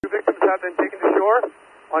Two victims have been taken to shore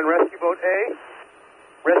on Rescue Boat A.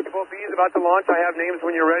 Rescue Boat B is about to launch. I have names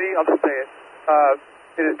when you're ready. I'll just say it.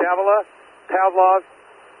 It is Davila, Pavlov,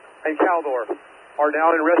 and Kaldor are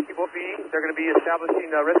now in Rescue Boat B. They're going to be establishing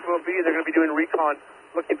Rescue Boat B. They're going to be doing recon,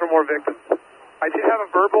 looking for more victims. I did have a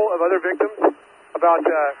verbal of other victims about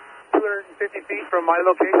 250 feet from my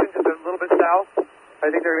location, just a little bit south. I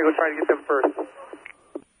think they're going to go try to get them first.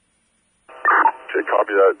 Okay,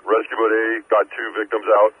 copy that. Rescue Boat A got 2 victims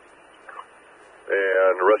out.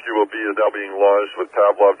 And Rescue Boat B is now being launched with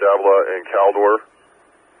Pavlov, Davila, and Kaldor.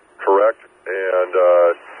 Correct. And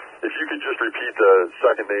if you could just repeat the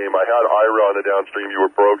second name. I had Ira on the downstream. You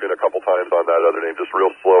were broken a couple times on that other name. Just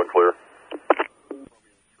real slow and clear.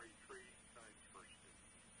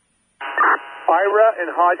 Ira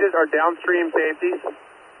and Hodges are downstream safety.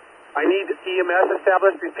 I need EMS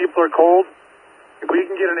established. These people are cold. If we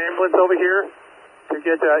can get an ambulance over here to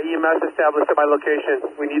get EMS established at my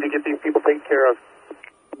location, we need to get these people taken care of.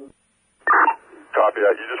 Copy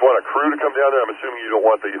that. You just want a crew to come down there? I'm assuming you don't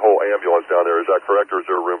want the whole ambulance down there. Is that correct, or is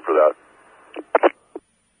there room for that?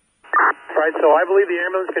 Right, so I believe the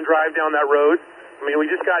ambulance can drive down that road. I mean, we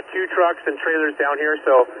just got 2 trucks and trailers down here,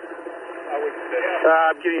 so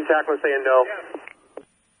I'm getting tackled and saying no.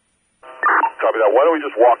 Copy that. Why don't we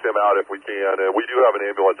just walk them out if we can? And we do have an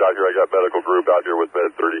ambulance out here. I got medical group out here with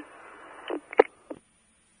Med 30.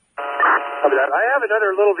 Copy that. I have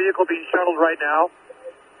another little vehicle being shuttled right now.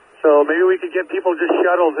 So maybe we could get people just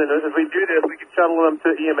shuttled, and as we do this, we can shuttle them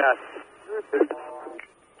to EMS. And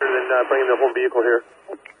then bring the whole vehicle here.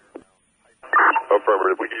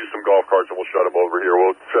 Affirmative. We can use some golf carts and we'll shut them over here.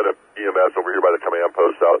 We'll set up EMS over here by the command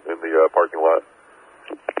post out in the parking lot.